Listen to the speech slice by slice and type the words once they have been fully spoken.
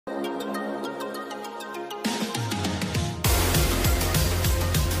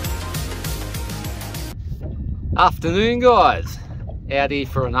Afternoon, guys. Out here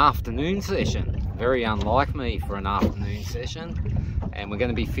for an afternoon session. Very unlike me for an afternoon session. And we're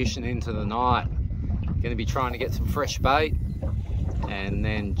going to be fishing into the night. Going to be trying to get some fresh bait. And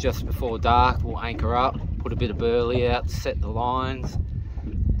then just before dark, we'll anchor up, put a bit of burley out, set the lines.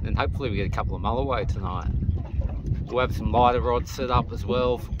 And hopefully we get a couple of mulloway tonight. We'll have some lighter rods set up as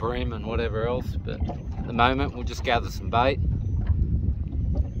well for brim and whatever else. But at the moment, we'll just gather some bait.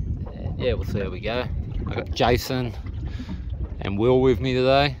 And yeah, we'll see how we go. I got Jason and Will with me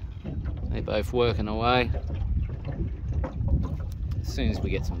today. They're both working away. As soon as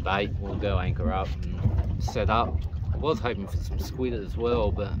we get some bait, we'll go anchor up and set up. I was hoping for some squid as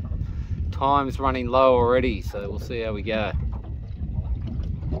well, but time's running low already, so we'll see how we go.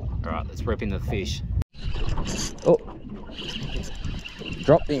 Alright, let's rip in the fish. Oh,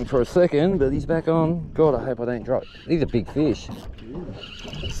 dropped him for a second, but he's back on. God, I hope I don't drop. These are big fish.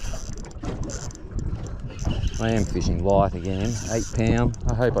 I am fishing light again, 8 pound.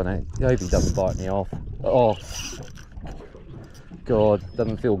 I hope he doesn't bite me off. Oh, God,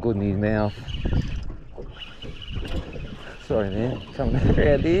 doesn't feel good in his mouth. Sorry, man, coming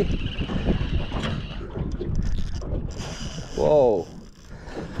around here. Whoa,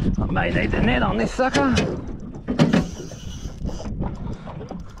 I may need the net on this sucker.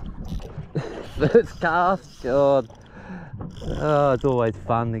 First cast, God. Oh, it's always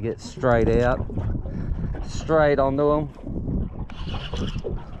fun to get straight out. Straight onto them.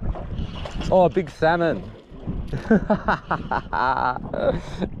 Oh, big salmon. I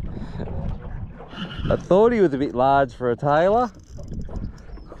thought he was a bit large for a Tailor.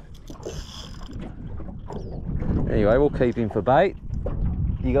 Anyway, we'll keep him for bait.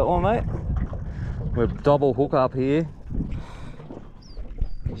 You got one, mate? We're double hook up here.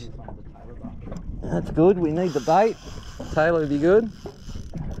 That's good, we need the bait. Tailor would be good.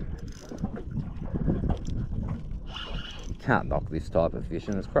 Can't knock this type of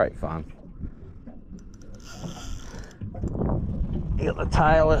fishing, it's great fun. You got the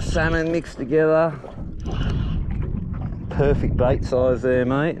Tailor salmon mixed together. Perfect bait size there,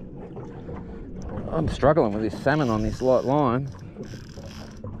 mate. I'm struggling with this salmon on this light line.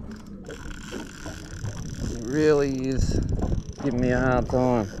 It really is giving me a hard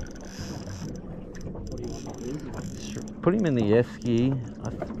time. Put him in the esky.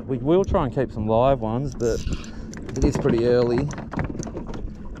 We will try and keep some live ones, but it is pretty early.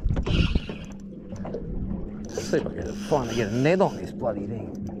 Let's see if I can finally get a net on this bloody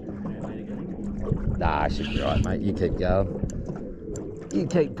thing. Nah, I should be right, mate. You keep going. You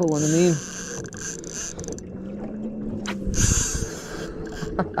keep pulling them in.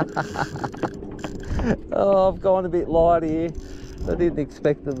 Oh, I've gone a bit light here. I didn't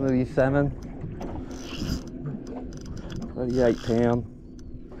expect them to be salmon. Bloody 8 pound.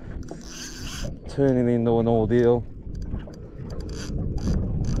 Turning into an ordeal.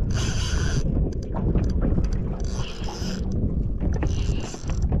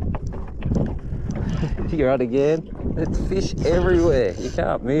 You're out again. It's fish everywhere. You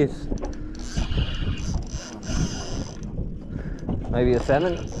can't miss. Maybe a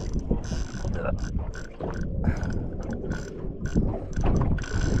salmon.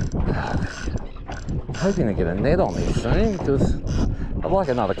 I'm hoping to get a net on this soon because I'd like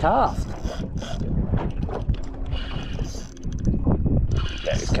another cast.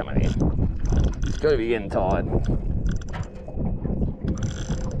 Yeah, he's coming in. It's got to be getting tired.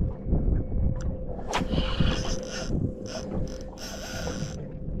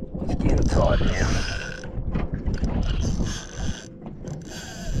 He's getting tired now.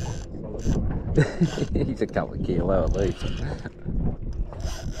 He's a couple of kilo at least.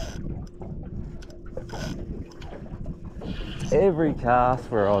 Every cast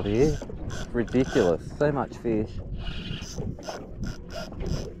we're on here, ridiculous, so much fish.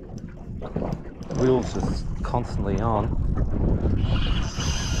 Wheels just constantly on.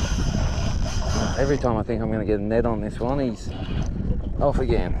 Every time I think I'm going to get a net on this one, he's off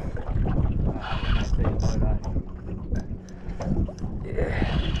again. Yeah,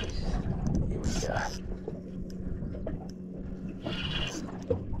 here we go.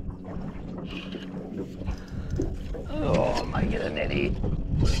 Oh, I might get a net here.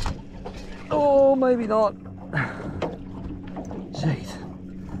 Oh, maybe not. Jeez,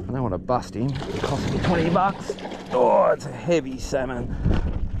 I don't want to bust him. It cost me 20 bucks. Oh, it's a heavy salmon.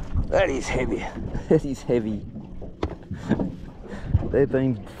 That is heavy. That is heavy. They've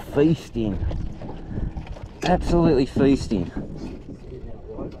been feasting. Absolutely feasting.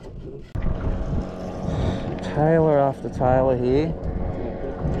 Tailor after Tailor here.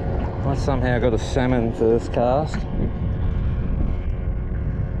 I somehow got a salmon first cast.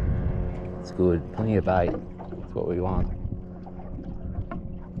 It's good, plenty of bait. That's what we want.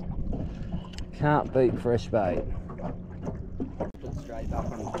 Can't beat fresh bait. Put straight back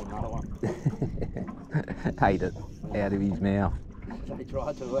on and put another one. Ate it out of his mouth. They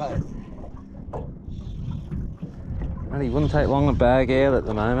tried to, eh? And he wouldn't take long to bag out at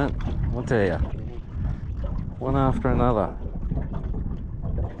the moment, I'll tell you. One after another.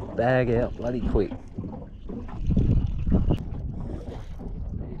 Bag out bloody quick.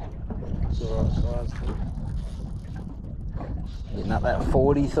 It's alright size too. Getting up that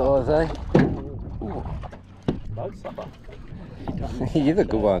 40 size, eh? Ooh. Boat supper. He's a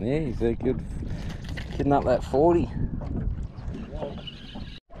good one, yeah. He's a good. Getting up that 40.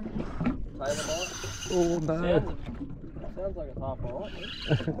 Oh no. Sounds like it's half alright.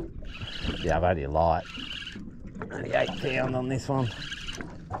 Yeah, I've only light. Only 8 pound on this one.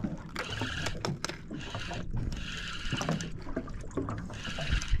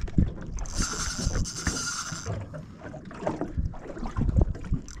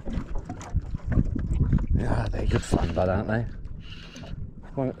 Yeah, they're good fun, but aren't they?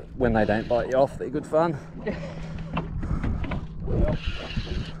 When they don't bite you off, they're good fun. Yep.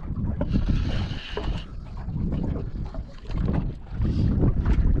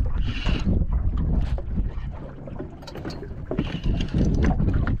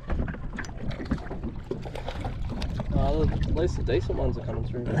 At least the decent ones are coming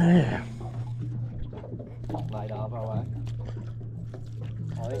through. Yeah. Late arvo, eh?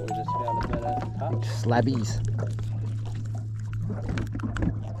 I think we just found a better touch. Slabbies.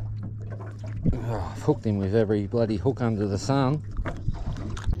 Oh, I've hooked him with every bloody hook under the sun.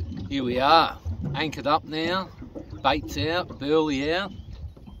 Here we are, anchored up now, bait's out, burley out.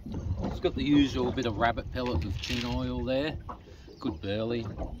 It's got the usual bit of rabbit pellet with chin oil there, good burley.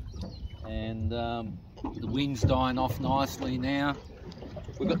 And the wind's dying off nicely now.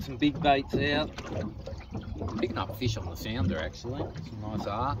 We've got some big baits out. Picking up fish on the sounder actually, some nice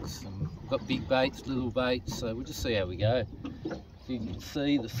arcs. And we've got big baits, little baits, so we'll just see how we go. So you can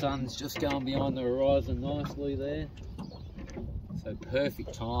see the sun's just going behind the horizon nicely there. So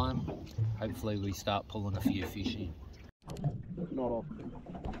perfect time. Hopefully we start pulling a few fish in. Not off.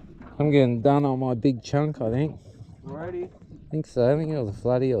 I'm getting done on my big chunk, I think. Ready? I think so. I think it was a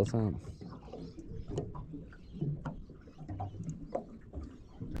flatty or something.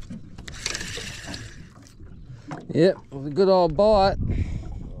 Yep, it was a good old bite.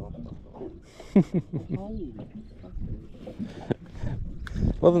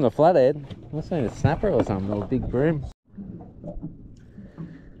 Wasn't a flathead. Must have been a snapper or something, or a big bream.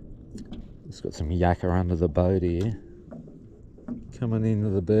 It's got some yakka under the boat here. Coming into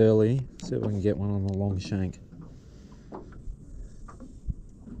the burley. See if we can get one on the long shank.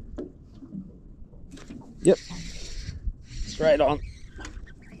 Yep. Straight on.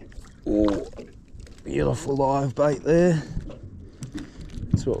 Oh, beautiful live bait there.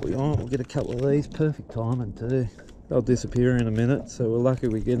 That's what we want. We'll get a couple of these. Perfect timing too. They'll disappear in a minute, so we're lucky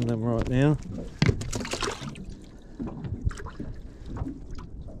we're getting them right now.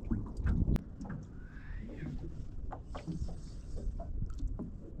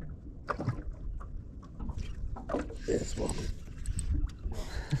 There's one.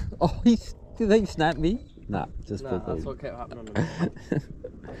 Oh, did he snap me? Nah, just No, that's what kept happening to me.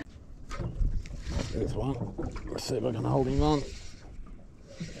 There's one. Let's see if I can hold him on.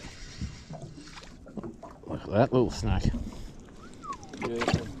 Look at that little snack.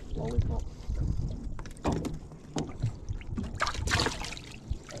 Beautiful. Lollipop.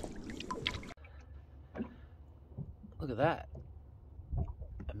 Look at that.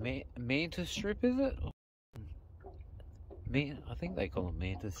 A mantis strip, is it? I think they call them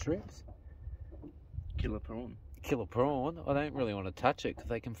mantis strips. Killer prawn. Killer prawn. I don't really want to touch it because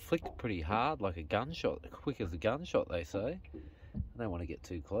they can flick pretty hard like a gunshot. Quick as a gunshot, they say. I don't want to get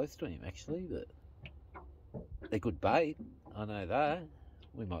too close to him actually, but they're good bait. I know that.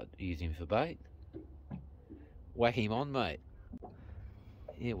 We might use him for bait. Whack him on, mate.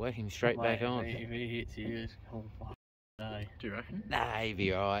 Yeah, whack him straight back on. If he hits you, it's all fucking day. Do you reckon? Nah, he'll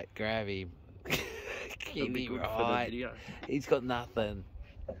be right. Grab him. Keep him good right. for the video. He's got nothing.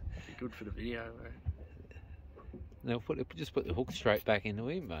 Be good for the video, bro. No, just put the hook straight back into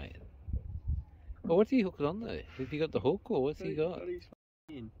him, mate. Well, what's he hooked on there? Have you got the hook or what's he got?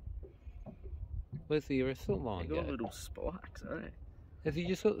 Where's the rest of the line He got go? little spikes, eh? Has he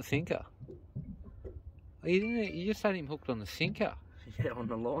just got the sinker? Oh, you just had him hooked on the sinker. Yeah, on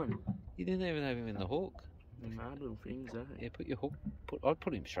the line. You didn't even have him in the hook. Mad little things, eh? Yeah, put your hook. I'd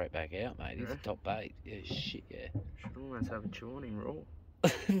put him straight back out, mate. He's a top bait. Yeah, shit, yeah. Should almost have a chew on him raw.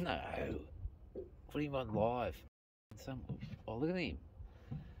 No. Put him on live. Oh, look at him.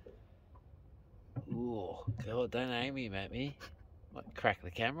 Oh, God, don't aim him at me. Might crack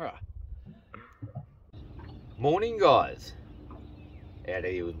the camera. Morning, guys. Out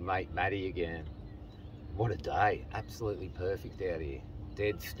here with mate Matty again. What a day. Absolutely perfect out here.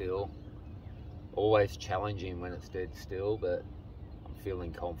 Dead still. Always challenging when it's dead still, but I'm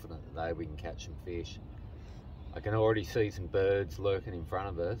feeling confident today we can catch some fish. I can already see some birds lurking in front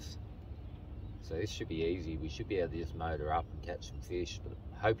of us. So this should be easy. We should be able to just motor up and catch some fish, but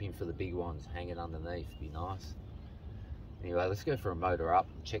hoping for the big ones hanging underneath would be nice. Anyway, let's go for a motor up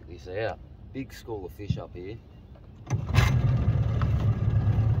and check this out. Big school of fish up here.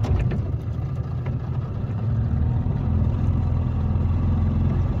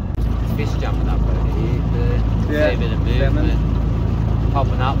 Fish jumping up over here. Yeah, a bit of movement.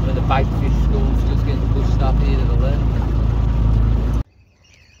 Popping up where the bait fish school's just getting pushed up here to the left.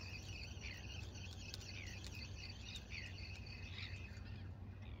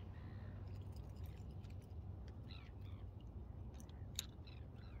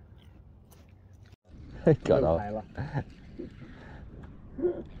 Got off. Tailor.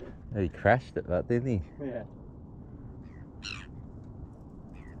 He crashed it, that didn't he? Yeah.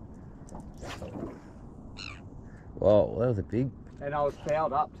 Whoa, that was a big. And I was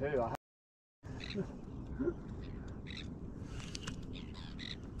fouled up too.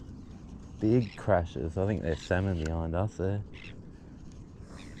 Big crashes. I think there's salmon behind us there.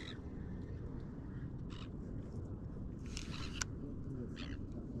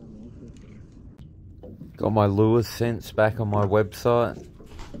 Got my lures scents back on my website.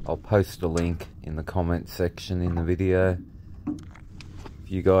 I'll post a link in the comment section in the video. If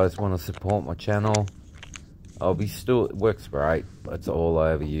you guys want to support my channel, it works great. It's all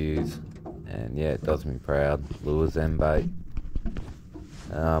I ever use. And yeah, it does me proud. Lures and bait.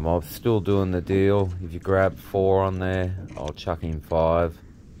 I'm still doing the deal. If you grab 4 on there, I'll chuck in 5.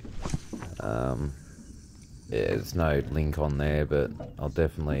 Yeah, there's no link on there, but I'll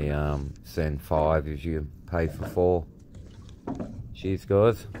definitely send 5 if you pay for 4. Cheers,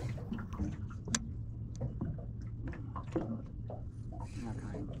 guys.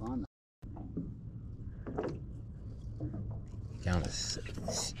 Going to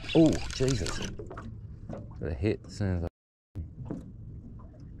oh, Jesus. Got a hit as soon as I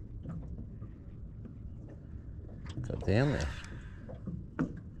got down there.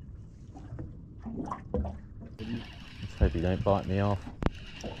 Let's hope he don't bite me off.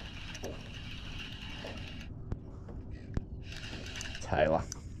 Tailor.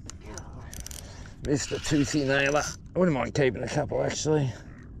 Mr. Toothy Nailer. I wouldn't mind keeping a couple actually.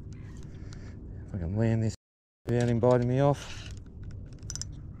 If I can land this without him biting me off.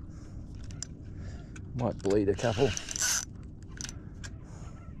 Might bleed a couple.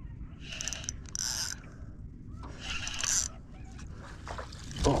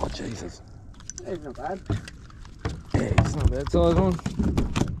 Oh, Jesus. He's not bad. Yeah, it's not a bad size one.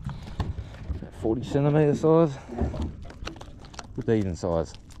 About 40 centimetre size. Good eating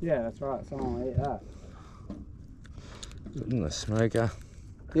size. Yeah, that's right. Someone will eat that. Good in the smoker.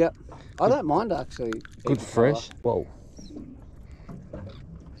 Yep. I don't mind actually. Good fresh. Whoa.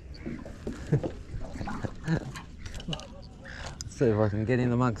 See if I can get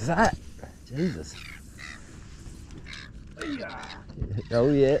in amongst that. Jesus. Oh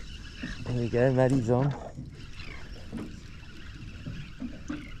yeah. There we go, Matty's on.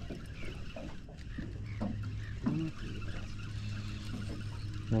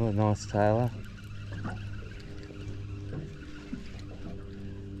 Another nice Tailor.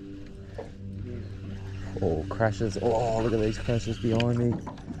 Oh, crashes. Oh, look at these crashes behind me.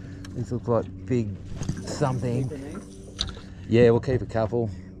 These look like big something. Yeah, we'll keep a couple.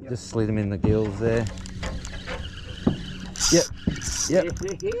 Yep. Just slid them in the gills there. Yep. Yep.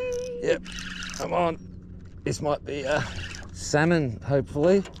 Yep. Come on. This might be a salmon,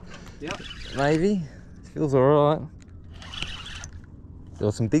 hopefully. Yep. Maybe. Feels alright. There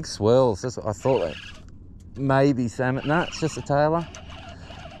were some big swirls. That's what I thought. That maybe salmon. No, it's just a Tailor.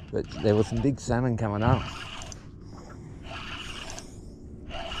 But there was some big salmon coming up.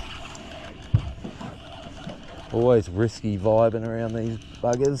 Always risky vibing around these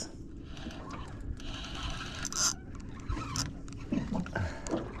buggers.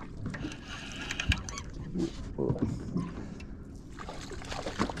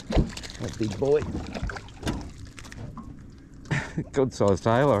 That big boy. Good sized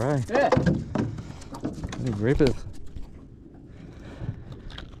Tailor, eh? Yeah. Big rippers.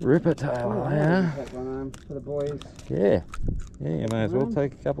 Ripper Tailor, yeah. Take one home for the boys. Yeah. Yeah, you may as well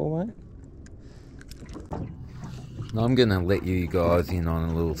take a couple, mate. I'm going to let you guys in on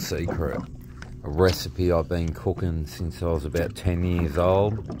a little secret. A recipe I've been cooking since I was about 10 years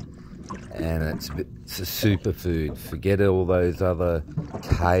old. and it's a superfood. Forget all those other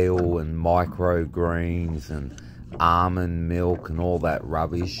kale and microgreens and almond milk and all that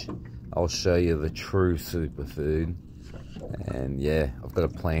rubbish. I'll show you the true superfood. And yeah, I've got a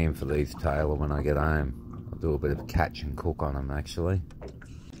plan for these Tailor when I get home. I'll do a bit of catch and cook on them actually.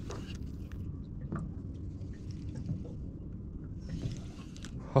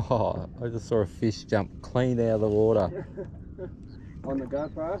 Oh, I just saw a fish jump clean out of the water. On the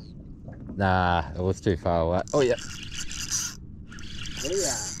GoPro? Nah, it was too far away. Oh yeah.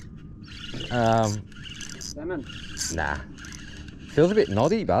 Yeah. Salmon? Nah. Feels a bit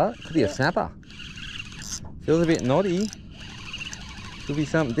knotty, but could be a snapper. Feels a bit knotty. Could be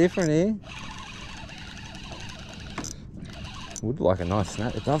something different here. Would like a nice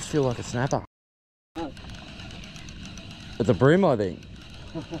snap. It does feel like a snapper. Oh. It's a brim, I think.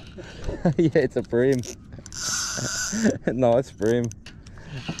 Yeah, it's a brim. Nice brim.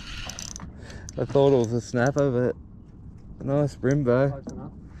 I thought it was a snapper, but nice brim, bro.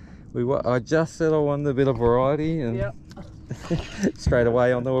 I just said I wanted a bit of variety, and straight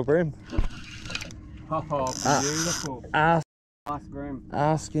away onto a brim. Oh, beautiful. Nice brim.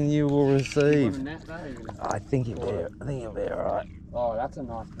 Asking you will receive. You want a net, though? I think he'll be alright. Oh, that's a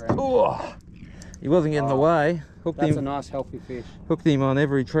nice brim. Oh, he wasn't getting away. That's a nice healthy fish. Hooked him on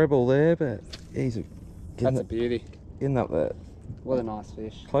every treble there, but he's That's a beauty. Getting up there. What a nice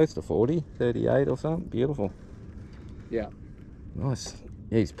fish. Close to 40, 38 or something. Beautiful. Yeah. Nice.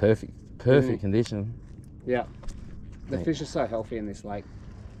 Yeah, he's perfect. Perfect condition. Yeah. The fish are so healthy in this lake.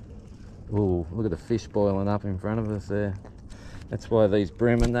 Ooh, look at the fish boiling up in front of us there. That's why these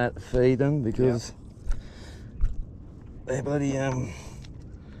brim and that feed them, because they're bloody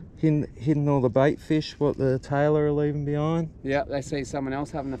hidden all the bait fish what the Tailor are leaving behind. Yeah, they see someone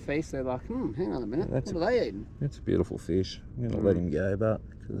else having a feast, they're like, hang on a minute, what are they eating? That's a beautiful fish. I'm going to let him go, but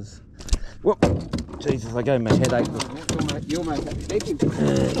because... Whoop! Jesus, I gave him a headache. You'll make that keep him.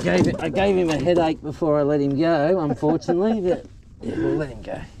 I gave him a headache before I let him go, unfortunately, but yeah, we'll let him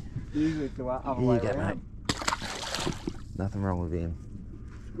go. Usually it's the other Here way you go, around. mate. Nothing wrong with him.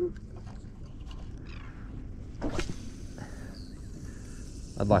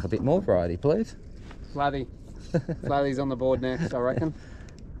 I'd like a bit more variety, please. Flatty. Flatty's on the board next, I reckon.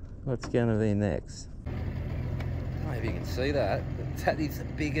 What's going to be next? I don't know if you can see that. That is the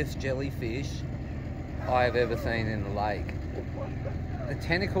biggest jellyfish I have ever seen in the lake. The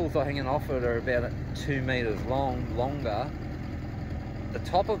tentacles are hanging off it are about 2 meters long, longer. The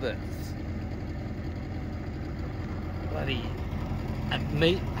top of it's bloody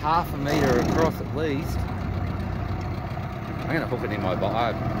half a metre across at least. I'm going to hook it in my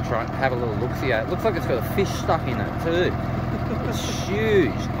bag and try and have a little look-see at it. Looks like it's got a fish stuck in it too. It's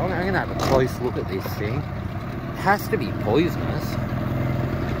huge. I'm going to have a close look at this thing. It has to be poisonous.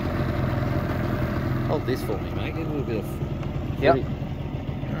 Hold this for me, mate. Get a little bit of... Yep.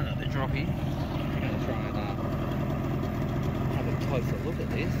 The droppy. I'm going to try and have a closer look at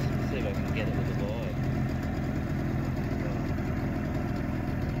this. See if I can get it with the vibe.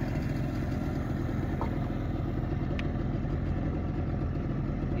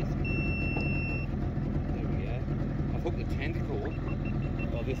 Tentacle.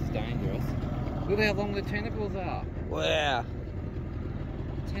 Oh, this is dangerous. Look how long the tentacles are. Wow.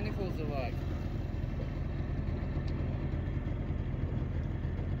 The tentacles are like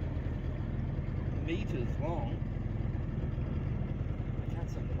meters long. I can't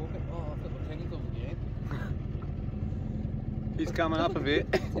seem to hook it. Oh, I've got the tentacles again. He's coming up a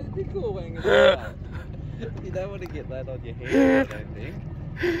bit. Tentacle hanging out. You don't want to get that on your head, I don't think.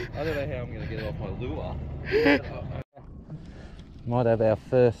 I don't know how I'm going to get it off my lure. Might have our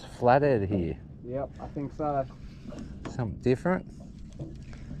first flathead here. Yep, I think so. Something different.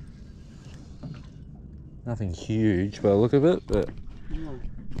 Nothing huge by the look of it, but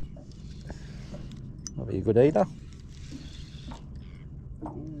might be a good eater. I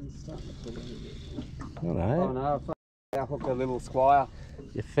don't know. Oh no, I hooked a little squire.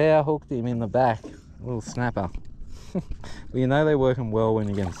 You foul hooked him in the back, a little snapper. Well, you know they're working well when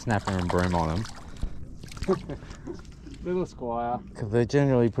you get a snapper and brim on them. Little squire. Because they're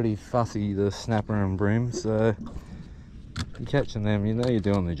generally pretty fussy, the snapper and brim, so if you're catching them, you know you're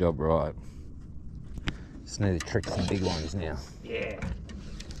doing the job right. Just need to trick some big ones now. Yeah.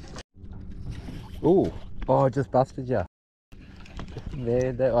 Ooh, oh, I just busted you.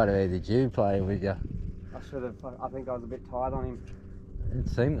 Man, that might have been the Jew playing with you. I should have, I think I was a bit tight on him. It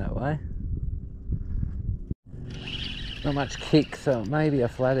seemed that way. Not much kick, so maybe a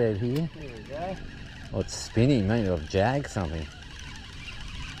flathead here. There we go. Oh, it's spinning, maybe I've jagged something.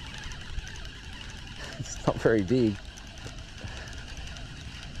 It's not very big.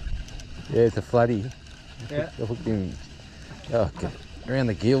 Yeah, it's a flatty. Yeah. I hooked him around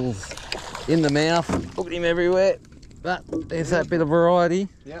the gills, in the mouth, hooked him everywhere. But there's that bit of variety.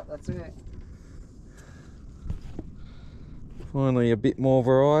 Yep, that's it. Finally a bit more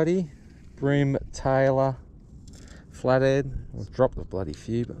variety. Brim, Tailor, flathead. I've dropped a bloody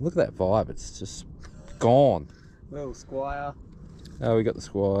few, but look at that vibe, it's just gone. Little squire. Oh, we got the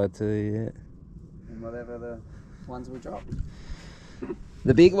squire too, yeah. And whatever the ones we dropped.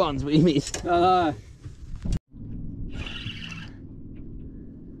 The big ones we missed. No.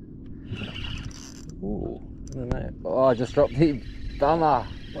 Ooh, I don't know. Oh, I just dropped him. Bummer.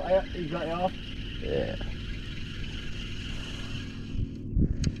 You got you off? Yeah.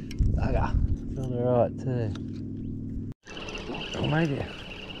 Bugger. Feeling alright too. Oh,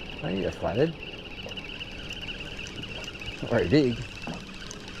 maybe a flathead. Not very big.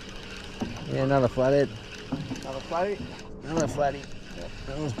 Yeah, another flathead. Another flatty? Another flatty.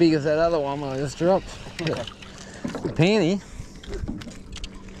 Not as big as that other one I just dropped. Good panty.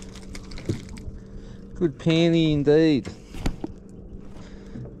 Good panty indeed.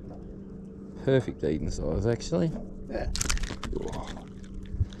 Perfect eating size actually. Yeah.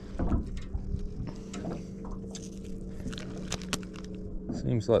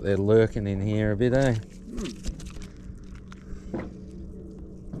 Seems like they're lurking in here a bit, eh?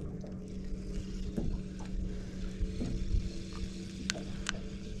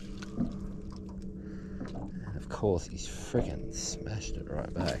 And of course, he's freaking smashed it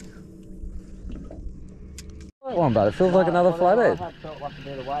right back. That one, but it feels like another flathead. I felt like a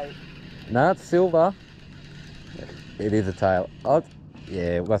bit of weight. No, it's silver. It is a tail. Oh,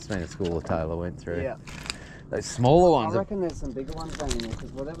 yeah, it must have been a school of Tailor went through. Yeah. Those smaller ones. I reckon there's some bigger ones down in there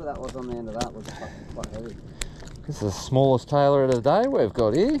because whatever that was on the end of that was quite heavy. This is the smallest Tailor of the day we've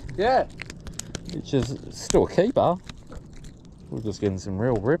got here. Yeah. Which is still a keeper. We're just getting some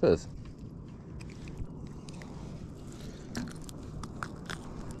real rippers.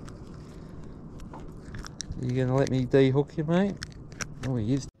 Are you gonna let me de-hook you, mate? Oh,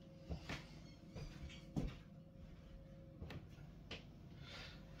 he is.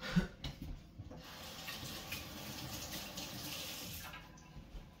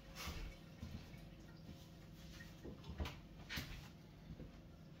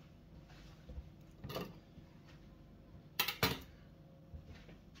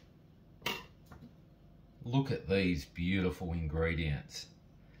 Look at these beautiful ingredients.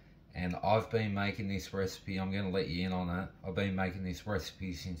 And I've been making this recipe, I'm going to let you in on it. I've been making this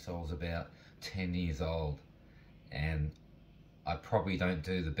recipe since I was about 10 years old. And I probably don't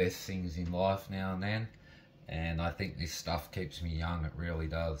do the best things in life now and then. And I think this stuff keeps me young, it really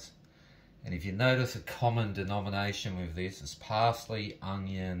does. And if you notice a common denomination with this, it's parsley,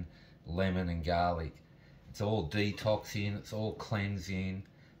 onion, lemon and garlic. It's all detoxing, it's all cleansing,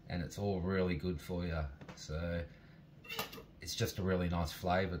 and it's all really good for you. So it's just a really nice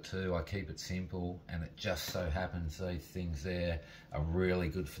flavour too. I keep it simple, and it just so happens these things there are really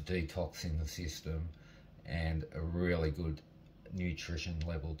good for detoxing the system and a really good nutrition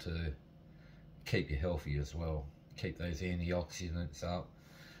level to keep you healthy as well. Keep those antioxidants up.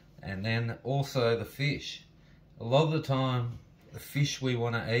 And then also the fish. A lot of the time the fish we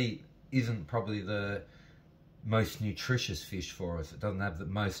want to eat isn't probably the most nutritious fish for us. It doesn't have the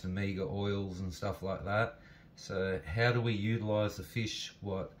most omega oils and stuff like that. So how do we utilize the fish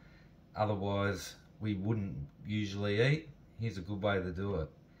what otherwise we wouldn't usually eat? Here's a good way to do it.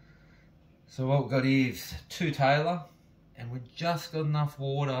 So what we've got here is 2 Tailor, and we've just got enough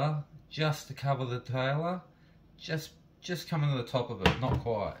water just to cover the Tailor, just coming to the top of it, not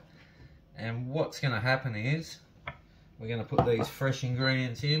quite. And what's going to happen is we're going to put these fresh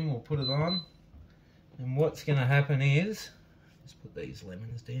ingredients in, we'll put it on. And what's going to happen is, let's put these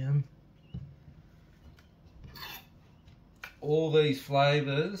lemons down. All these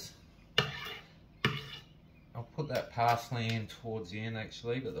flavours, I'll put that parsley in towards the end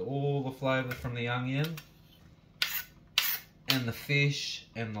actually, but all the flavour from the onion and the fish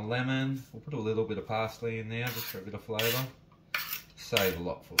and the lemon, we'll put a little bit of parsley in there just for a bit of flavour. Save a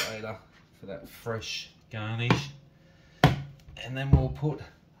lot for later, for that fresh garnish. And then we'll put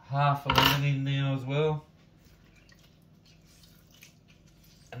half a lemon in there as well.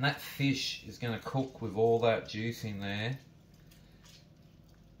 And that fish is going to cook with all that juice in there.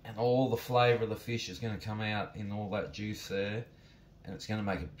 And all the flavour of the fish is going to come out in all that juice there. And it's going to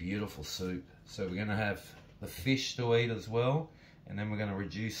make a beautiful soup. So we're going to have the fish to eat as well. And then we're going to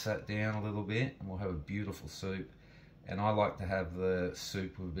reduce that down a little bit. And we'll have a beautiful soup. And I like to have the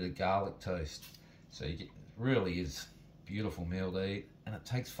soup with a bit of garlic toast. So you get, it really is a beautiful meal to eat. And it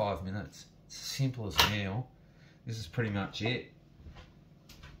takes 5 minutes. It's the simplest meal. This is pretty much it.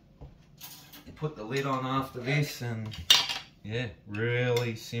 You put the lid on after this, and yeah,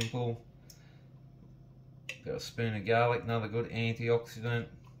 really simple. Got a spoon of garlic, another good antioxidant.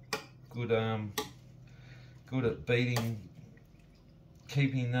 Good good at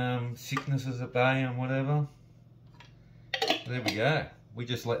keeping sicknesses at bay and whatever. There we go. We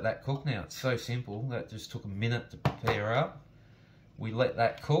just let that cook now. It's so simple. That just took a minute to prepare up. We let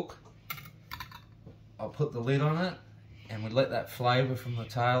that cook. I'll put the lid on it, and we let that flavour from the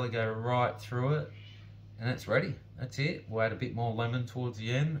Tailor go right through it, and it's ready. That's it. We'll add a bit more lemon towards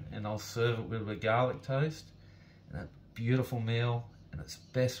the end, and I'll serve it with a garlic toast. And a beautiful meal, and it's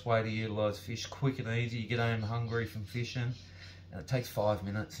the best way to utilise fish. Quick and easy. You get home hungry from fishing, and it takes 5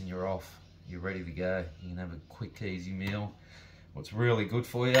 minutes and you're off. You're ready to go. You can have a quick, easy meal. What's really good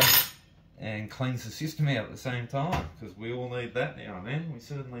for you, and cleans the system out at the same time, because we all need that now and then. We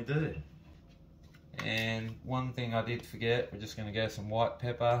certainly do. And one thing I did forget, we're just going to go some white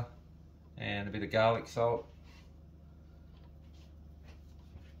pepper and a bit of garlic salt.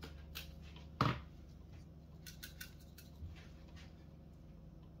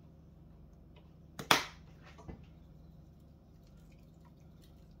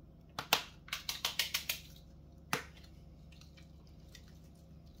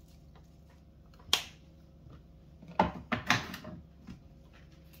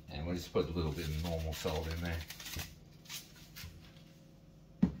 We'll just put a little bit of normal salt in there.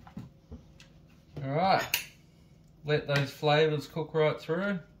 Alright, let those flavours cook right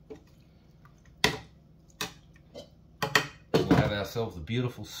through. We'll have ourselves a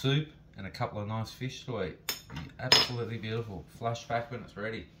beautiful soup and a couple of nice fish to eat. Be absolutely beautiful. Flash back when it's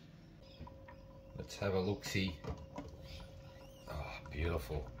ready. Let's have a look-see. Oh,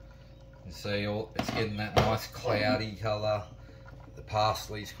 beautiful. You see, it's getting that nice cloudy colour. The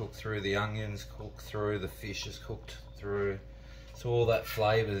parsley's cooked through, the onions cooked through, the fish is cooked through. So all that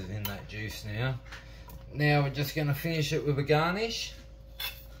flavour's in that juice now. Now we're just going to finish it with a garnish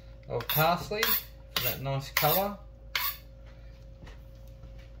of parsley for that nice colour.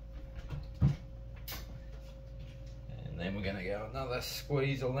 And then we're going to go another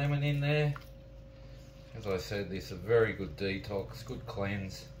squeeze of lemon in there. As I said, this is a very good detox, good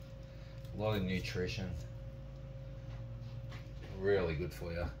cleanse, a lot of nutrition. Really good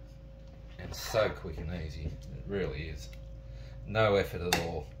for you, and so quick and easy. It really is. No effort at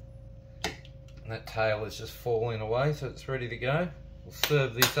all. And that tail is just falling away, so it's ready to go. We'll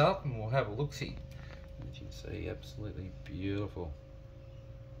serve this up and we'll have a look-see. As you can see, absolutely beautiful.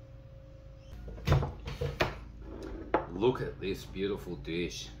 Look at this beautiful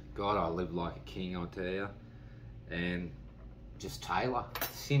dish. God, I live like a king, I tell you. And just Tailor,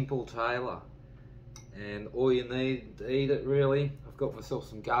 simple Tailor. And all you need to eat it, really. I've got myself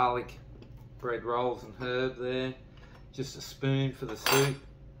some garlic bread rolls and herb there. Just a spoon for the soup.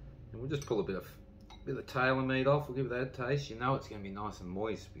 And we'll just pull a bit of Tailor meat off. We'll give that a taste. You know it's going to be nice and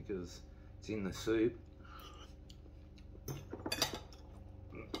moist because it's in the soup.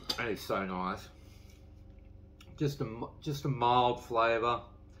 That is so nice. Just a mild flavour,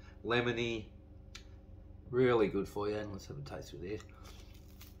 lemony, really good for you. And let's have a taste with this.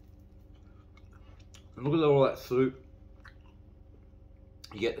 And look at all that soup.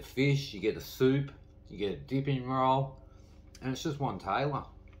 You get the fish, you get the soup, you get a dipping roll, and it's just one Tailor.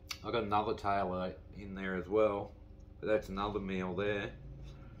 I've got another Tailor in there as well, but that's another meal there.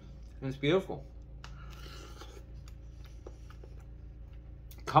 And it's beautiful.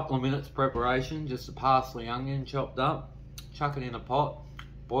 A couple of minutes preparation, just the parsley, onion chopped up, chuck it in a pot,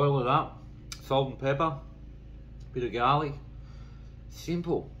 boil it up, salt and pepper, bit of garlic.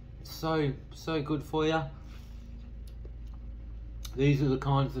 Simple. So good for you. These are the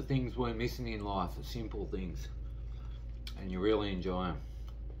kinds of things we're missing in life, the simple things, and you really enjoy them.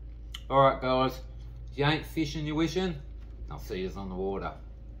 Alright guys, if you ain't fishing you're wishing, I'll see you on the water.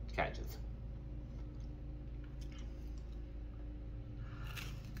 Catch us.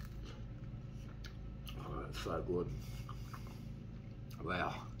 Oh, that's so good.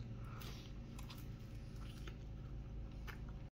 Wow.